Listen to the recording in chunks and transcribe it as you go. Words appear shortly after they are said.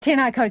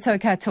Tēnā koutou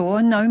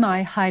katoa, nau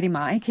mai, haere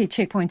mai, ki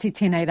Checkpoint I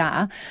tēnei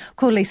rā,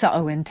 ko Lisa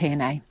Owen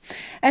tēnei.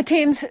 A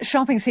Thames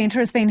shopping centre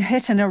has been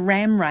hit in a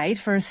ram raid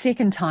for a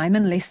second time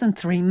in less than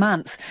 3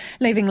 months,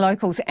 leaving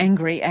locals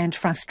angry and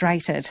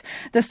frustrated.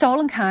 The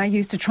stolen car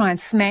used to try and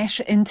smash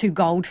into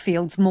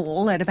Goldfields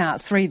Mall at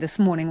about 3 this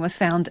morning was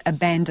found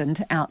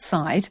abandoned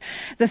outside.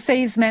 The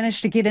thieves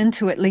managed to get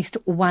into at least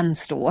one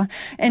store.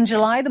 In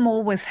July, the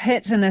mall was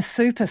hit in a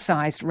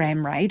super-sized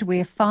ram raid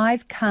where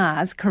 5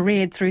 cars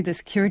careered through the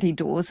security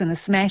doors in a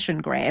smash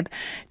and grab,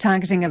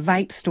 targeting a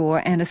vape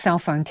store and a cell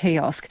phone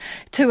kiosk.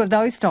 2 of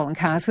those stolen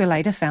cars were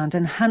later found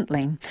in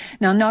Huntly.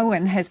 Now, no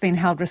one has been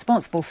held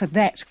responsible for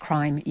that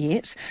crime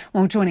yet.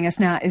 Well, joining us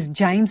now is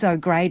James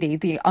O'Grady,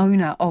 the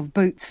owner of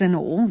Boots and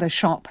All, the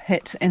shop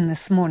hit in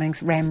this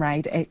morning's ram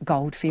raid at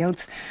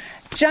Goldfields.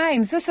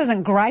 James, this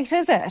isn't great,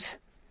 is it?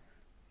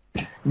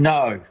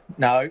 No,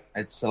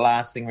 it's the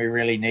last thing we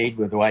really need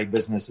with the way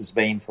business has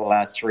been for the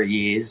last 3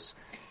 years.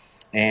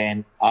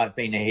 And I've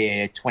been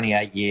here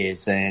 28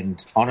 years,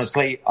 and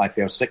honestly, I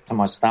feel sick to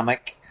my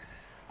stomach.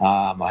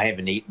 I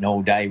haven't eaten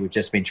all day. We've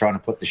just been trying to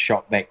put the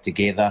shop back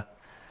together.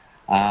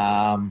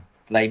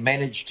 They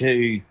managed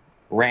to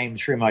ram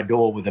through my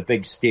door with a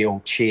big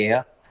steel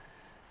chair,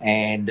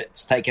 and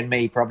it's taken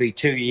me probably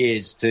 2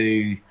 years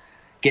to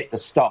get the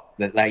stock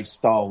that they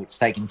stole. It's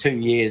taken 2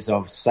 years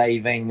of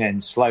saving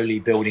and slowly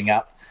building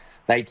up.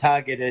 They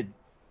targeted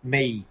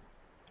me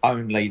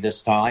only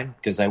this time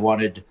because they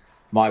wanted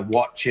my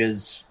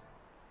watches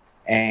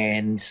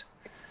and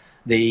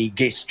the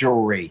guest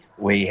jewellery.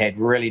 We had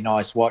really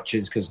nice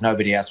watches because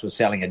nobody else was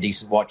selling a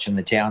decent watch in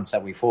the town, so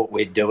we thought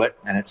we'd do it.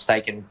 And it's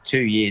taken 2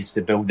 years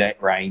to build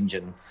that range,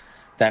 and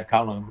they've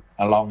come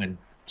along and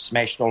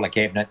smashed all the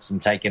cabinets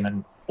and taken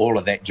in all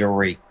of that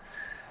jewellery.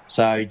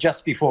 So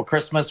just before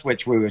Christmas,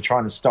 which we were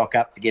trying to stock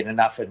up to get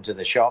enough into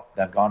the shop,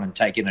 they've gone and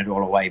taken it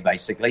all away,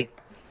 basically.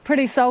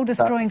 Pretty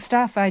soul-destroying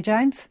stuff, eh,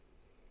 James?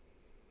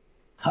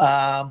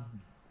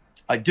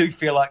 I do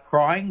feel like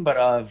crying, but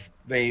I've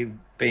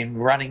been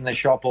running the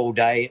shop all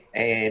day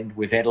and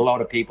we've had a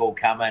lot of people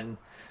come in.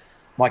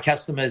 My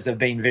customers have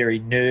been very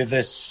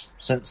nervous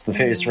since the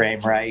first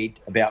ram raid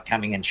about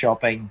coming and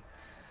shopping.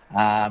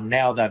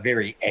 Now they're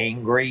very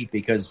angry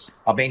because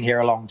I've been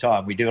here a long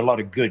time. We do a lot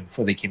of good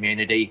for the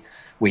community.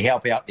 We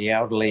help out the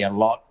elderly a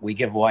lot. We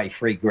give away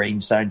free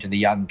greenstone to the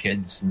young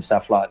kids and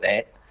stuff like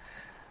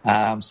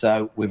that.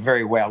 So we're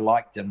very well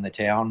liked in the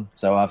town.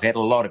 So I've had a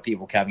lot of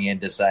people coming in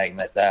to saying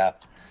that they're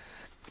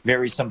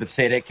very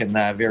sympathetic and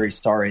they're very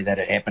sorry that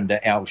it happened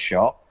to our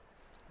shop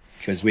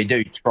because we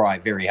do try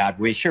very hard.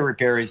 We're shoe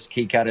repairers,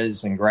 key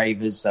cutters,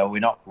 engravers, so we're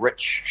not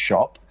rich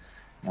shop,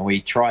 and we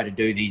try to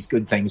do these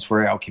good things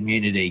for our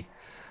community.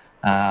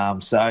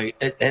 So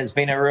it has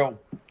been a real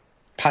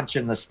punch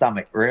in the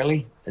stomach,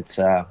 really. It's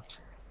not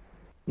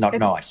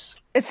nice.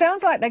 It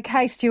sounds like they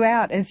cased you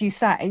out, as you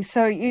say.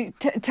 So you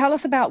tell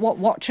us about what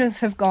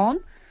watches have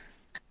gone.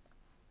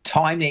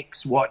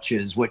 Timex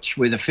watches, which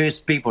were the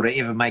first people to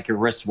ever make a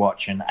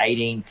wristwatch in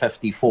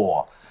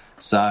 1854.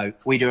 So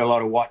we do a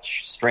lot of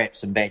watch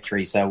straps and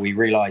batteries, so we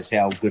realise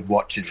how good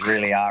watches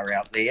really are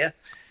out there.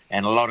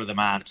 And a lot of them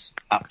aren't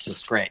up to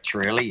scratch,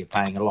 really. You're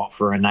paying a lot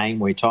for a name,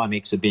 where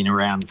Timex have been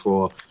around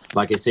for,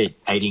 like I said,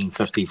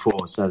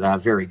 1854, so they're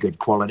very good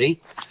quality.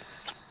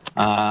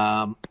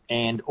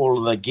 And all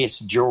of the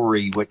guest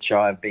jewellery, which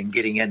I've been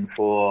getting in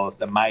for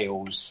the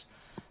males,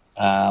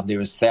 there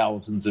was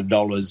thousands of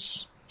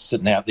dollars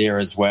sitting out there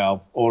as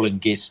well, all in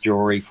guest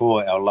jewellery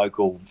for our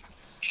local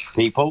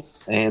people,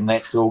 and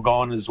that's all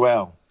gone as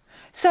well.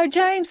 So,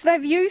 James,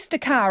 they've used a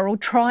car or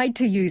tried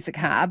to use a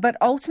car, but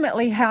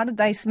ultimately how did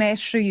they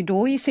smash through your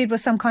door? You said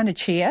with some kind of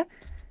chair?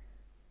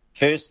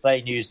 First, they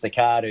used the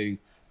car to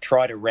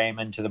try to ram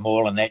into the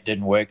mall, and that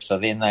didn't work, so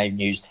then they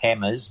used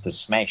hammers to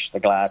smash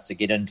the glass to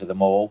get into the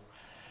mall.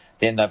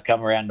 Then they've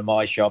come around to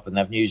my shop and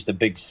they've used a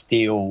big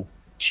steel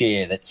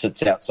chair that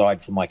sits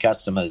outside for my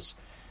customers,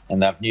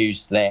 and they've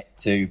used that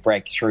to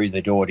break through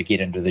the door to get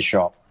into the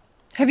shop.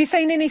 Have you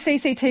seen any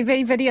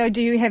CCTV video?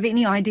 Do you have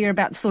any idea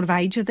about the sort of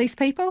age of these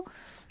people?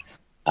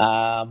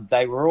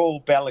 They were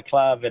all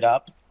balaclavaed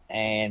up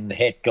and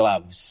had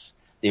gloves.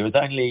 There was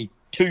only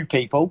 2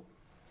 people.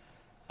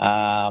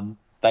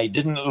 They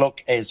didn't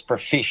look as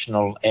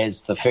professional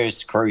as the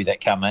first crew that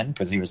come in,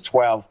 because there was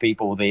 12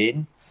 people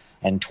then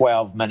and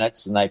 12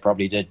 minutes, and they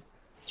probably did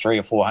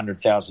 $300,000 or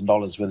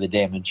 $400,000 worth of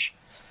damage.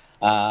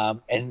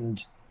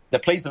 And the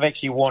police have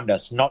actually warned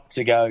us not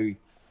to go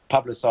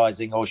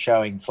publicising or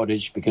showing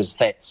footage, because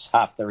that's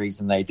half the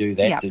reason they do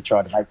that, to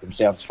try to make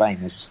themselves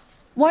famous.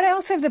 What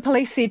else have the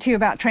police said to you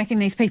about tracking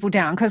these people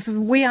down? Because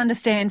we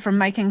understand from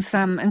making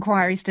some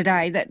inquiries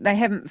today that they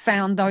haven't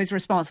found those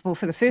responsible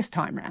for the first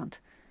time round.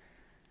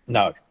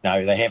 No,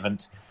 they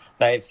haven't.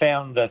 They've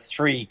found the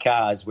 3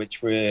 cars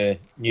which were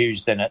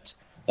used in it.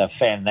 They've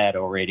found that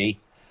already.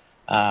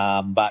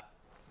 But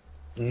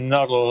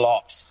not a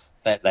lot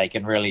that they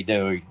can really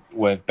do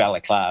with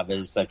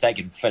balaclavas. They've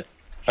taken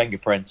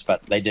fingerprints,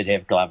 but they did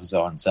have gloves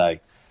on, so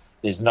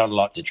there's not a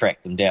lot to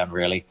track them down,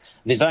 really.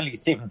 There's only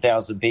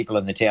 7,000 people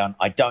in the town.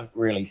 I don't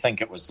really think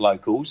it was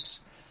locals.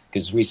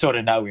 because we sort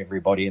of know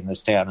everybody in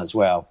this town as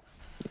well.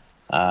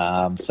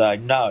 So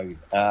no,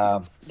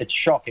 it's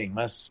shocking,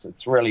 miss.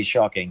 It's really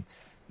shocking.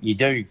 You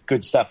do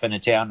good stuff in a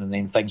town and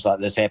then things like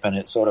this happen.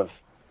 It sort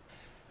of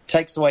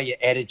takes away your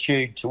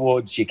attitude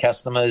towards your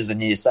customers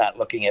and you start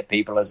looking at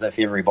people as if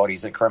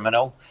everybody's a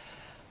criminal,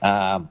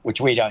 which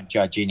we don't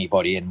judge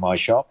anybody in my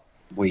shop.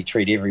 We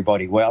treat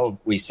everybody well.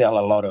 We sell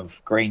a lot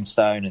of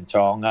greenstone and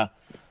taonga.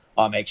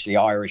 I'm actually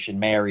Irish and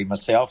Maori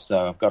myself,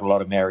 so I've got a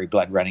lot of Maori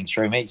blood running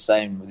through me.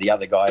 Same with the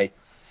other guy.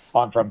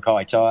 I'm from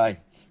Kaitaia.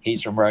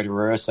 He's from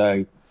Rotorua,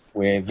 so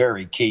we're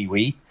very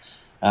Kiwi.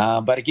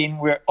 But again,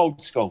 we're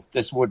old school.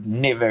 This would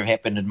never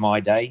happen in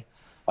my day.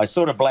 I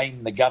sort of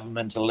blame the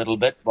government a little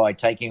bit by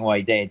taking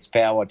away Dad's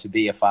power to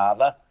be a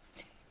father,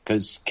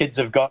 because kids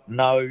have got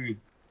no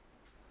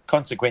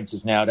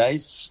consequences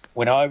nowadays.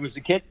 When I was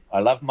a kid, I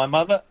loved my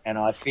mother and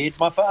I feared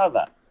my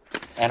father.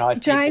 And I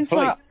James,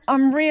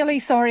 I'm really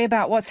sorry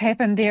about what's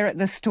happened there at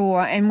the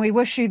store, and we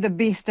wish you the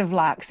best of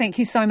luck. Thank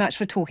you so much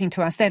for talking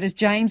to us. That is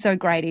James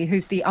O'Grady,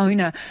 who's the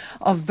owner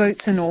of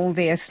Boots and All,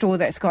 their store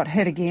that's got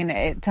hit again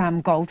at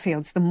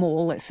Goldfields, the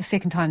mall. It's the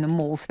second time the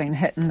mall's been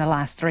hit in the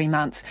last 3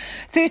 months.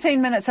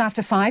 13 minutes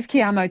after 5,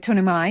 Kia amo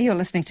tunu mai. You're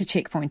listening to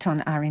Checkpoint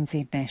on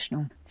RNZ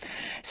National.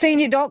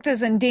 Senior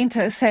doctors and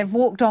dentists have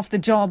walked off the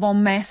job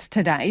en masse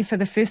today for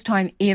the first time ever.